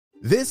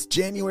This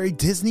January,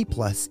 Disney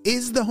Plus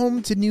is the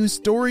home to new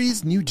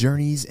stories, new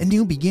journeys, and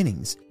new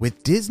beginnings,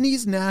 with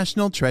Disney's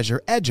national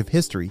treasure Edge of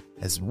History,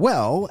 as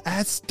well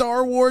as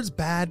Star Wars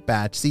Bad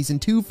Batch Season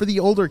 2 for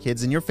the older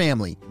kids in your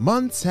family.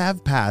 Months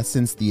have passed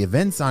since the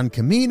events on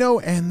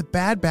Kamino, and the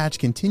Bad Batch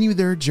continue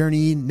their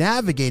journey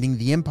navigating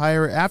the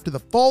Empire after the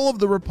fall of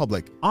the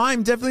Republic.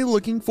 I'm definitely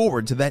looking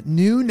forward to that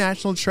new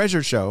national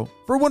treasure show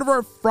for one of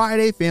our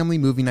Friday family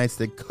movie nights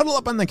to cuddle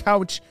up on the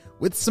couch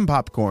with some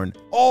popcorn.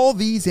 All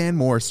these and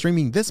more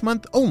streaming this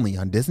month only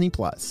on Disney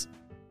Plus.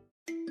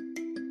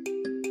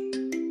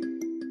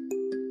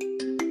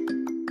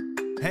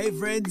 Hey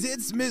friends,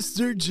 it's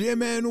Mr.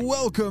 Jim and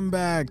welcome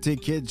back to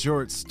Kid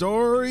Short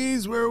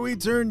Stories, where we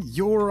turn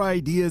your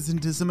ideas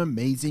into some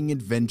amazing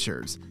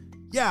adventures.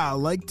 Yeah,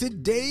 like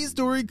today's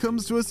story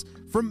comes to us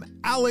from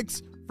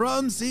Alex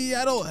from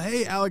Seattle.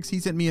 Hey Alex,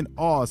 he sent me an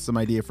awesome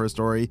idea for a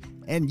story,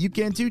 and you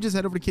can too. Just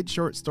head over to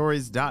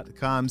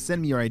kidshortstories.com,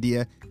 send me your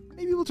idea.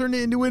 Maybe we'll turn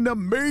it into an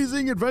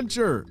amazing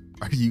adventure.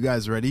 Are you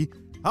guys ready?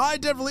 I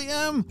definitely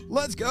am.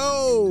 Let's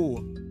go.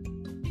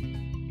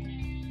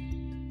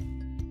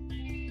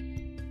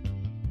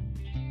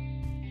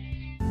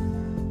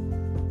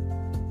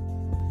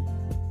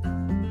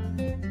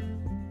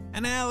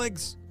 And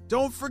Alex,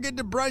 don't forget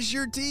to brush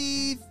your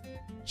teeth,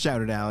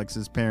 shouted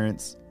Alex's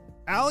parents.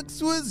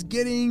 Alex was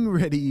getting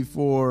ready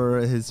for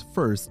his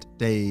first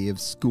day of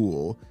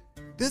school.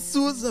 This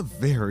was a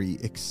very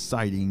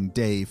exciting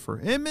day for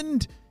him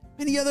and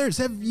many others.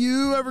 Have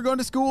you ever gone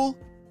to school?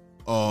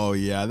 Oh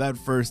yeah, that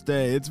first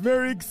day, it's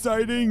very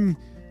exciting.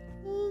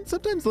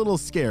 Sometimes a little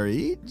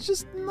scary,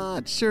 just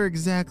not sure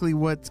exactly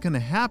what's gonna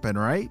happen,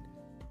 right?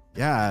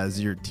 Yeah,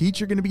 is your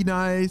teacher gonna be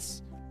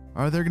nice?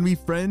 Are there gonna be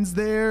friends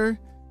there?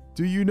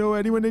 Do you know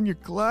anyone in your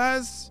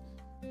class?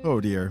 Oh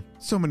dear,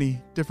 so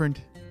many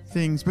different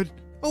things, but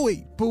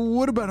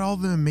what about all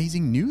the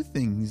amazing new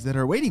things that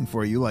are waiting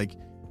for you? Like,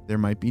 there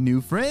might be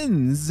new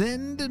friends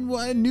and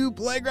a new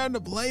playground to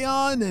play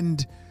on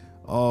and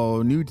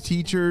new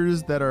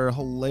teachers that are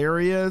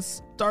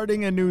hilarious.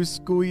 Starting a new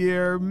school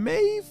year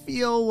may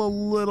feel a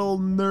little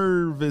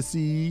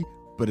nervous-y,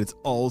 but it's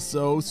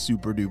also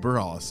super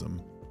duper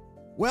awesome.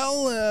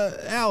 Well,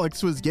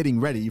 Alex was getting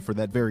ready for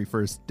that very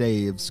first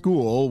day of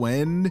school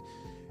when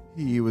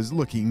he was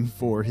looking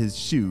for his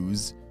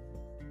shoes.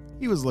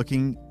 He was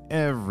looking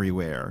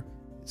everywhere.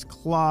 His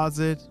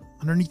closet,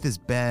 underneath his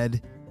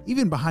bed,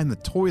 even behind the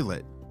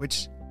toilet,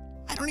 which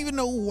I don't even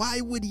know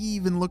why would he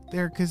even look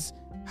there, because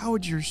how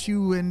would your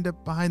shoe end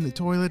up behind the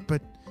toilet?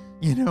 But,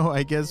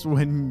 I guess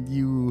when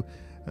you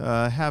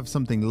have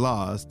something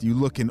lost, you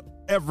look in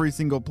every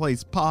single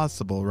place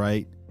possible,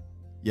 right?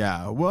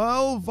 Yeah,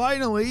 well,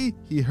 finally,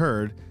 he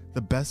heard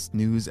the best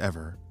news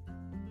ever.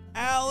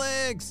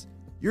 Alex,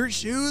 your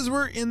shoes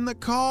were in the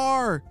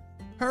car.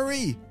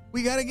 Hurry,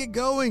 we gotta get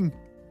going.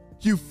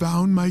 You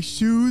found my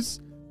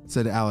shoes?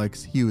 Said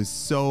Alex. He was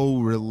so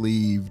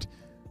relieved.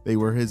 They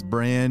were his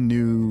brand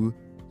new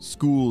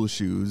school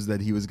shoes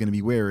that he was going to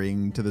be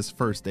wearing to this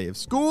first day of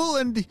school,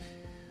 and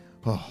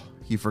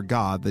he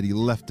forgot that he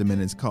left them in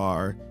his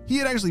car. He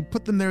had actually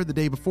put them there the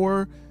day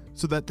before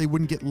so that they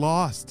wouldn't get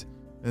lost,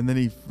 and then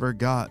he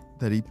forgot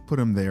that he put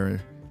them there.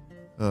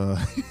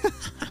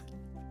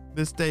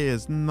 This day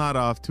is not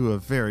off to a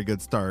very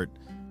good start.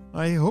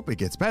 I hope it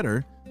gets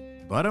better,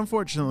 but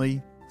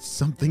unfortunately,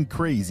 something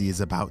crazy is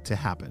about to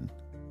happen.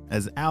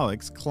 As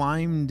Alex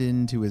climbed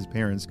into his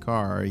parents'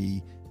 car,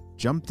 he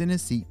jumped in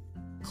his seat,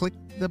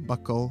 clicked the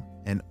buckle,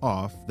 and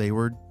off they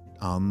were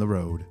on the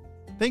road.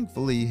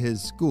 Thankfully,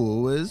 his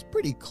school was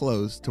pretty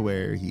close to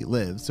where he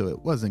lived, so it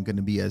wasn't going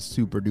to be a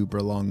super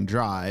duper long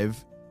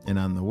drive. And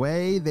on the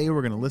way, they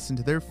were going to listen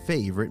to their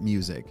favorite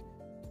music.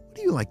 What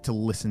do you like to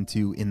listen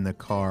to in the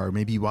car,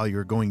 maybe while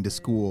you're going to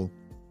school?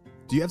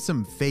 Do you have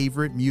some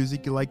favorite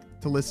music you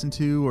like to listen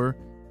to, or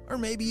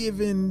maybe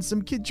even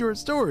some Kid Short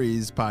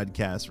Stories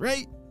podcasts,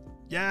 right?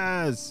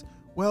 Yes.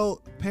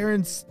 Well,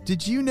 parents,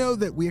 did you know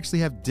that we actually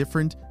have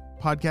different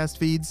podcast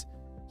feeds?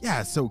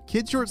 Yeah, so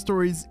Kid Short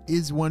Stories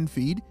is one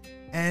feed,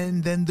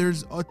 and then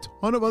there's a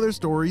ton of other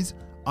stories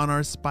on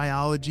our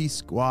Spyology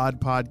Squad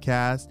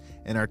podcast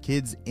and our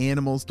Kids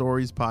Animal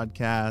Stories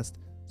podcast.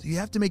 So you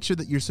have to make sure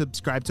that you're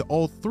subscribed to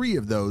all three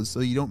of those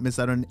so you don't miss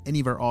out on any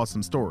of our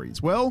awesome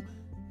stories. Well,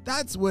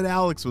 that's what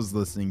Alex was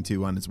listening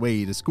to on his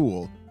way to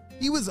school.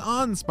 He was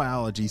on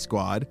Spyology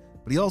Squad,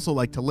 but he also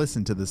liked to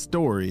listen to the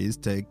stories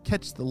to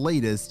catch the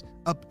latest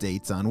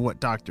updates on what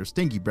Dr.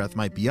 Stinky Breath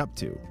might be up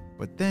to.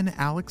 But then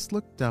Alex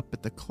looked up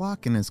at the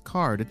clock in his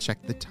car to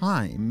check the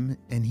time,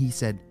 and he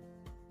said,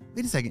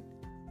 "Wait a second,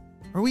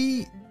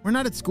 we're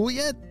not at school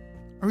yet?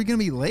 Are we gonna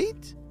be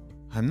late?"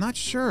 "I'm not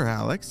sure,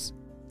 Alex,"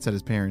 said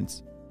his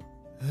parents.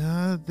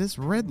 This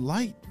red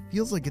light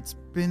feels like it's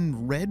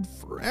been red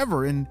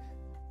forever, and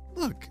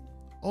look,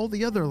 all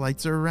the other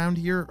lights around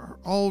here are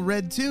all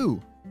red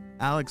too."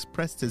 Alex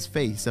pressed his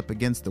face up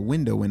against the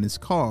window in his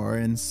car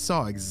and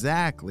saw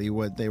exactly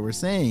what they were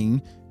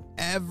saying.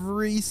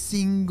 Every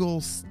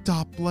single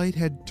stoplight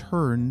had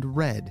turned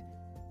red.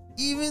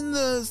 Even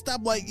the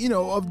stoplight,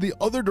 of the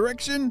other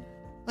direction.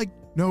 Like,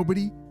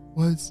 nobody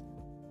was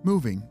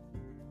moving.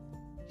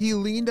 He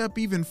leaned up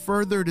even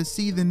further to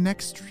see the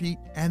next street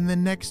and the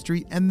next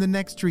street and the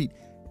next street.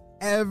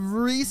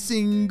 Every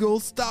single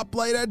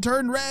stoplight had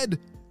turned red.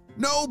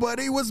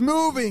 Nobody was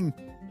moving.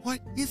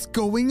 What is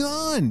going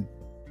on?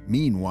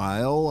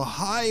 Meanwhile,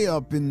 high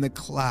up in the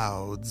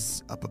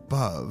clouds, up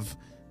above,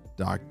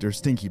 Dr.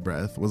 Stinky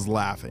Breath was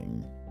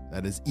laughing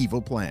that his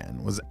evil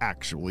plan was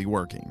actually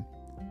working.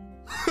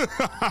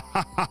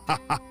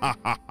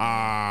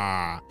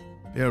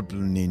 Purple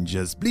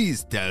ninjas,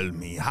 please tell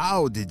me,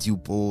 how did you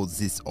pull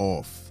this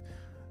off?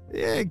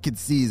 I can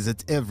see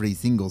that every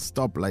single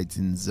stoplight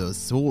in the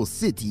whole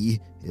city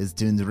has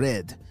turned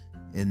red,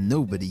 and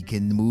nobody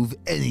can move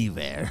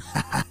anywhere.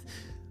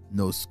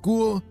 No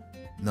school,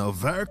 no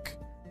work,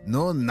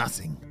 no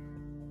nothing.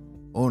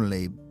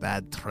 Only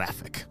bad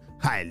traffic.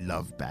 I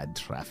love bad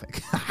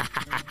traffic.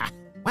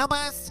 Well,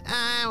 boss,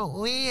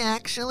 we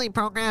actually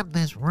programmed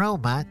this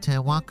robot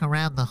to walk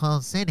around the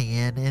whole city,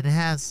 and it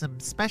has some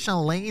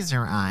special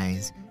laser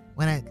eyes.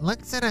 When it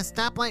looks at a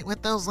stoplight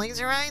with those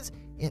laser eyes,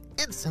 it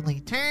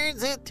instantly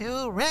turns it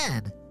to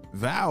red.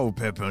 Wow,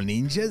 Purple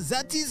Ninja,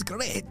 that is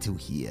great to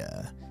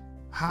hear.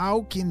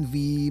 How can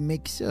we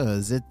make sure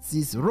that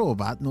this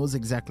robot knows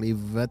exactly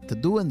what to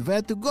do and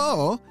where to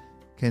go?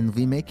 Can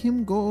we make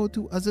him go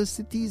to other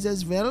cities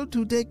as well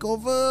to take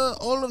over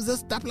all of the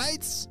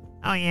stoplights?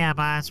 Oh yeah,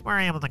 boss, we're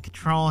able to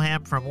control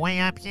him from way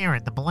up here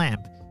in the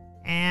blimp.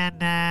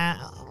 And,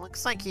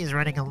 looks like he's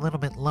running a little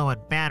bit low on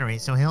battery,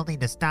 so he'll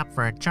need to stop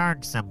for a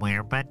charge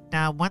somewhere. But,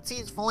 once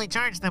he's fully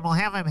charged, then we'll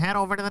have him head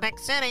over to the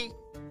next city.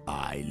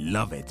 I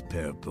love it,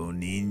 Purple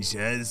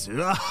Ninjas.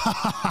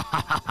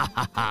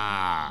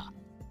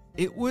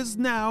 It was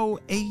now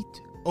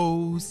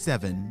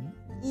 8:07,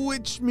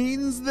 which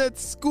means that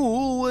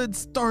school had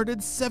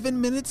started 7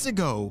 minutes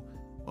ago.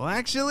 Well,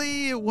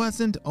 actually, it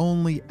wasn't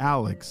only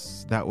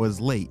Alex that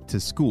was late to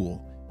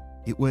school.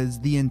 It was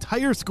the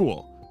entire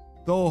school.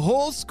 The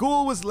whole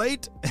school was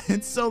late,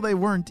 and so they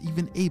weren't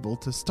even able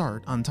to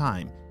start on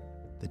time.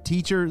 The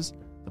teachers,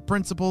 the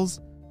principals,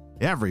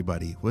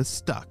 everybody was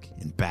stuck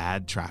in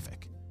bad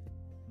traffic.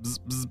 Bzz,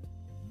 bzz,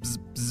 bzz,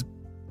 bzz.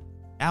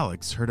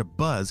 Alex heard a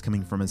buzz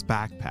coming from his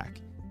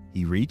backpack.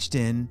 He reached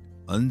in,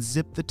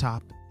 unzipped the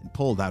top, and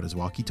pulled out his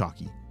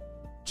walkie-talkie.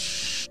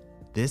 Shh,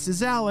 this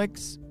is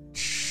Alex.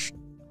 Shh.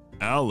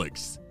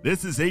 Alex,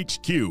 this is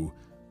HQ.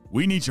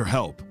 We need your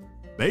help.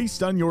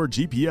 Based on your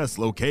GPS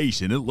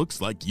location, it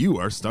looks like you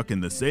are stuck in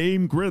the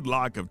same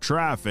gridlock of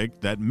traffic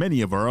that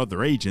many of our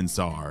other agents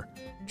are.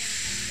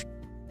 Shh.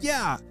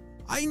 Yeah,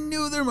 I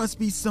knew there must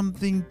be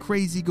something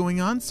crazy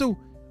going on, so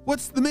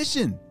what's the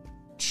mission?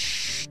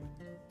 Shh.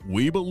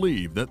 We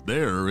believe that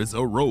there is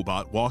a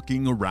robot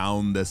walking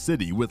around the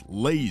city with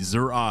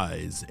laser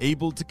eyes,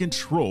 able to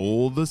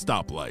control the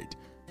stoplight.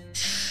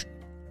 Shh.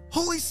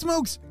 Holy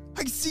smokes,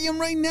 I see him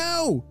right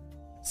now,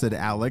 said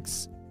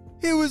Alex.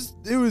 It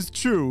was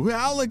true.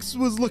 Alex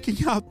was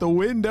looking out the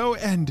window,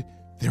 and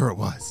there it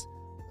was,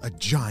 a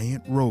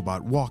giant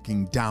robot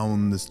walking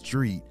down the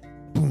street.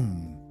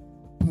 Boom,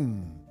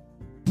 boom,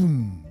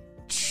 boom.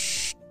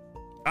 Shh.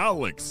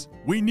 Alex,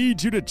 we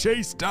need you to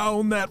chase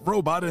down that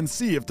robot and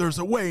see if there's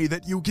a way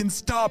that you can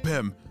stop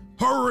him.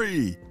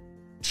 Hurry!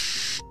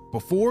 Shh.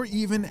 Before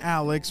even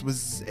Alex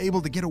was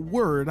able to get a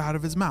word out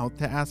of his mouth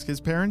to ask his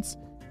parents,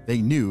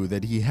 they knew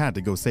that he had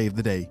to go save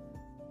the day.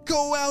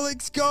 Go,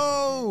 Alex,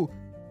 go!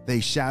 They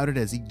shouted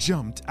as he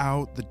jumped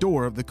out the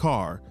door of the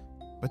car.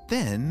 But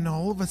then,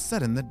 all of a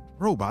sudden, the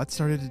robot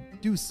started to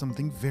do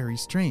something very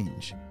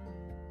strange.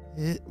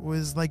 It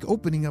was like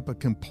opening up a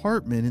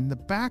compartment in the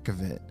back of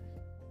it.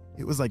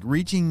 It was like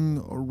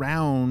reaching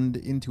around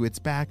into its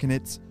back, and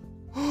it's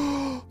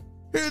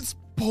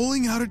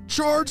pulling out a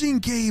charging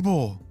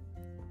cable.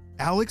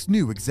 Alex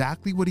knew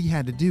exactly what he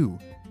had to do.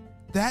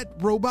 That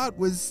robot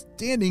was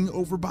standing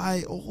over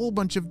by a whole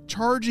bunch of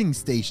charging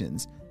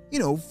stations,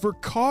 for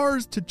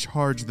cars to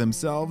charge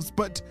themselves,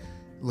 but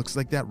it looks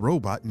like that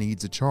robot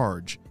needs a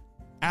charge.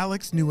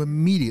 Alex knew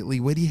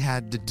immediately what he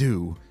had to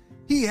do.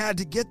 He had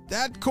to get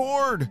that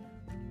cord.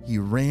 He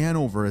ran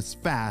over as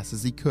fast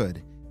as he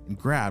could and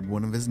grabbed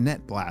one of his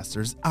net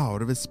blasters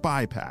out of his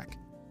spy pack.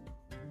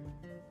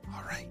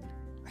 All right,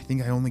 I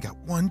think I only got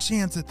one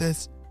chance at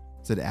this,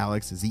 said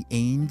Alex as he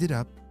aimed it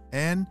up,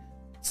 and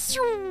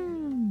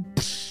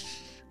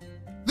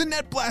the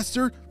net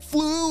blaster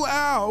flew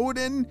out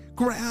and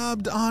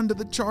grabbed onto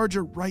the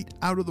charger right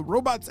out of the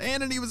robot's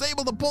hand, and he was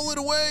able to pull it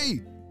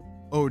away.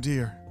 Oh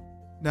dear.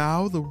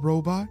 Now the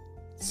robot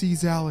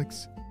sees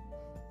Alex.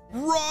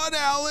 Run,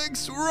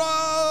 Alex,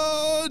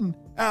 run!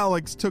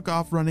 Alex took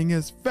off running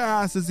as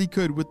fast as he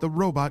could with the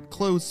robot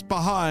close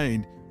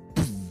behind.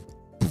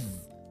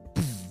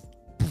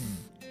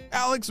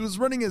 Alex was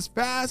running as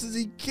fast as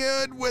he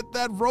could with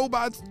that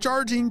robot's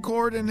charging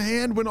cord in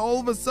hand when all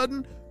of a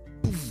sudden,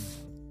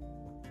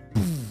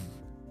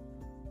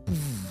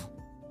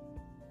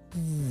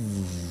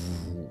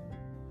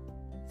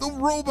 the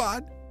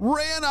robot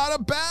ran out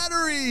of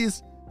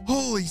batteries.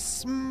 Holy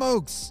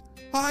smokes.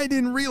 I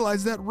didn't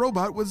realize that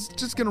robot was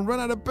just going to run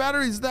out of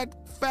batteries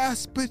that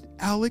fast, but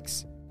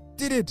Alex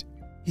did it.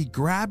 He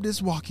grabbed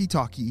his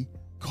walkie-talkie,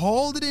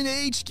 called it in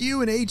HQ,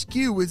 and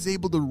HQ was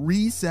able to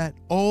reset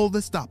all the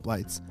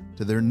stoplights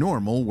to their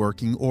normal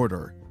working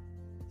order.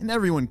 And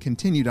everyone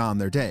continued on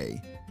their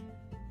day.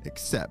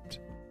 Except...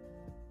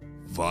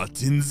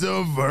 What in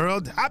the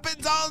world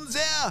happened down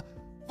there?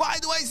 Why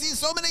do I see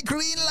so many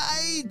green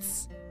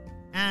lights?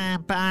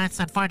 Boss,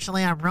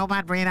 unfortunately our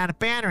robot ran out of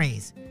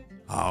batteries.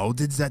 How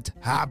did that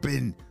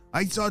happen?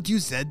 I thought you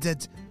said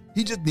that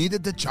he just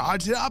needed to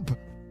charge it up.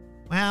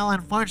 Well,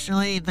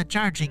 unfortunately the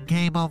charging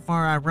cable for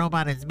our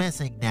robot is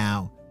missing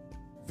now.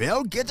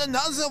 Well, get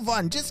another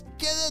one. Just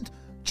get it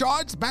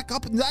charged back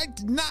up right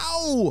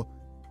now.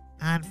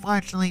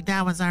 Unfortunately,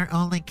 that was our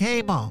only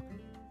cable.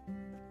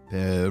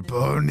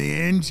 Purple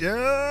Ninjas!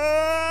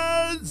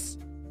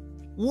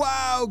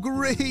 Wow,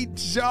 great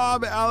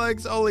job,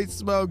 Alex. Holy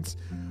smokes.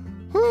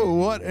 Whew,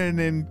 what an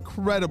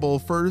incredible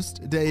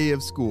first day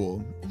of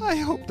school. I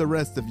hope the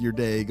rest of your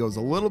day goes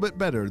a little bit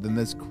better than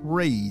this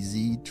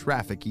crazy,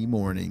 trafficky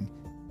morning.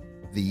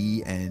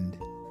 The end.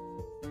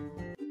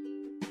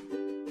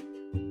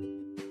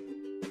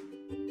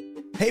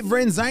 Hey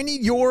friends, I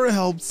need your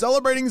help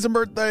celebrating some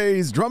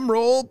birthdays. Drum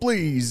roll,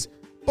 please.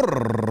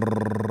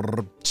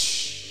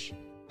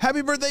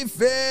 Happy birthday,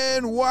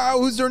 Finn! Wow,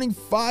 who's turning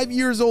 5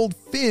 years old?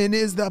 Finn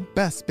is the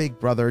best big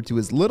brother to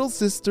his little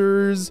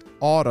sisters,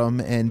 Autumn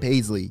and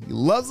Paisley. He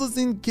loves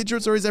listening to kid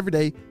short stories every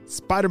day,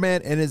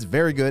 Spider-Man, and is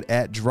very good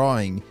at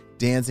drawing,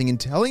 dancing, and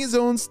telling his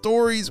own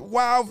stories.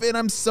 Wow, Finn,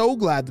 I'm so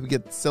glad that we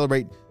get to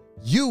celebrate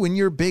you and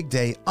your big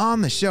day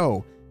on the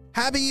show.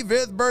 Happy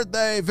 5th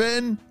birthday,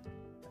 Finn!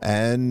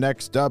 And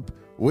next up,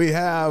 we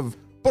have...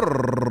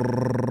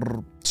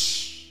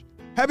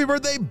 Happy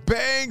birthday,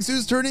 Banks,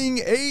 who's turning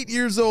 8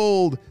 years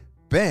old.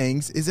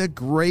 Banks is a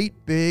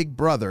great big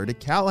brother to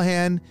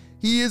Callahan.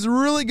 He is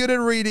really good at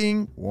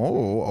reading.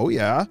 Whoa, oh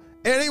yeah.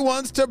 And he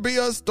wants to be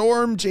a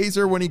storm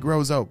chaser when he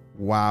grows up.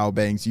 Wow,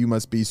 Banks, you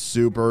must be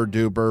super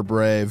duper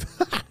brave.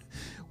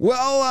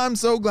 Well, I'm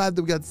so glad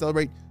that we got to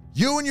celebrate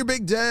you and your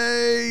big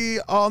day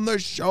on the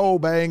show,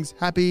 Banks.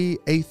 Happy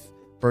 8th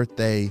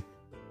birthday.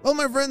 Well,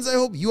 my friends, I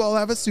hope you all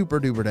have a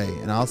super duper day,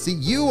 and I'll see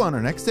you on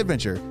our next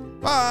adventure.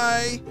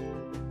 Bye!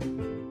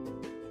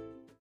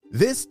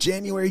 This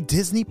January,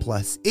 Disney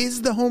Plus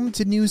is the home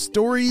to new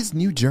stories,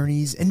 new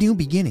journeys, and new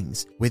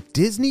beginnings, with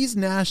Disney's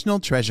National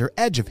Treasure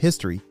Edge of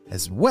History,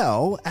 as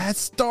well as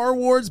Star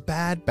Wars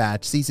Bad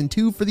Batch Season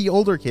 2 for the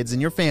older kids in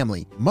your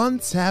family.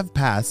 Months have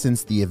passed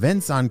since the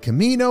events on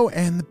Kamino,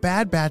 and the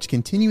Bad Batch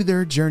continue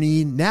their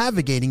journey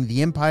navigating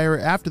the Empire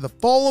after the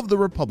fall of the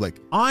Republic.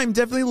 I'm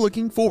definitely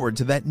looking forward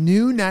to that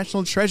new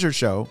National Treasure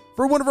show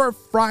for one of our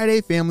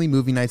Friday family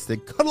movie nights to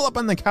cuddle up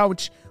on the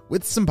couch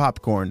with some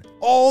popcorn.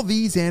 All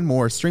these and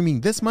more streaming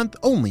this month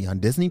only on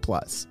Disney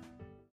Plus.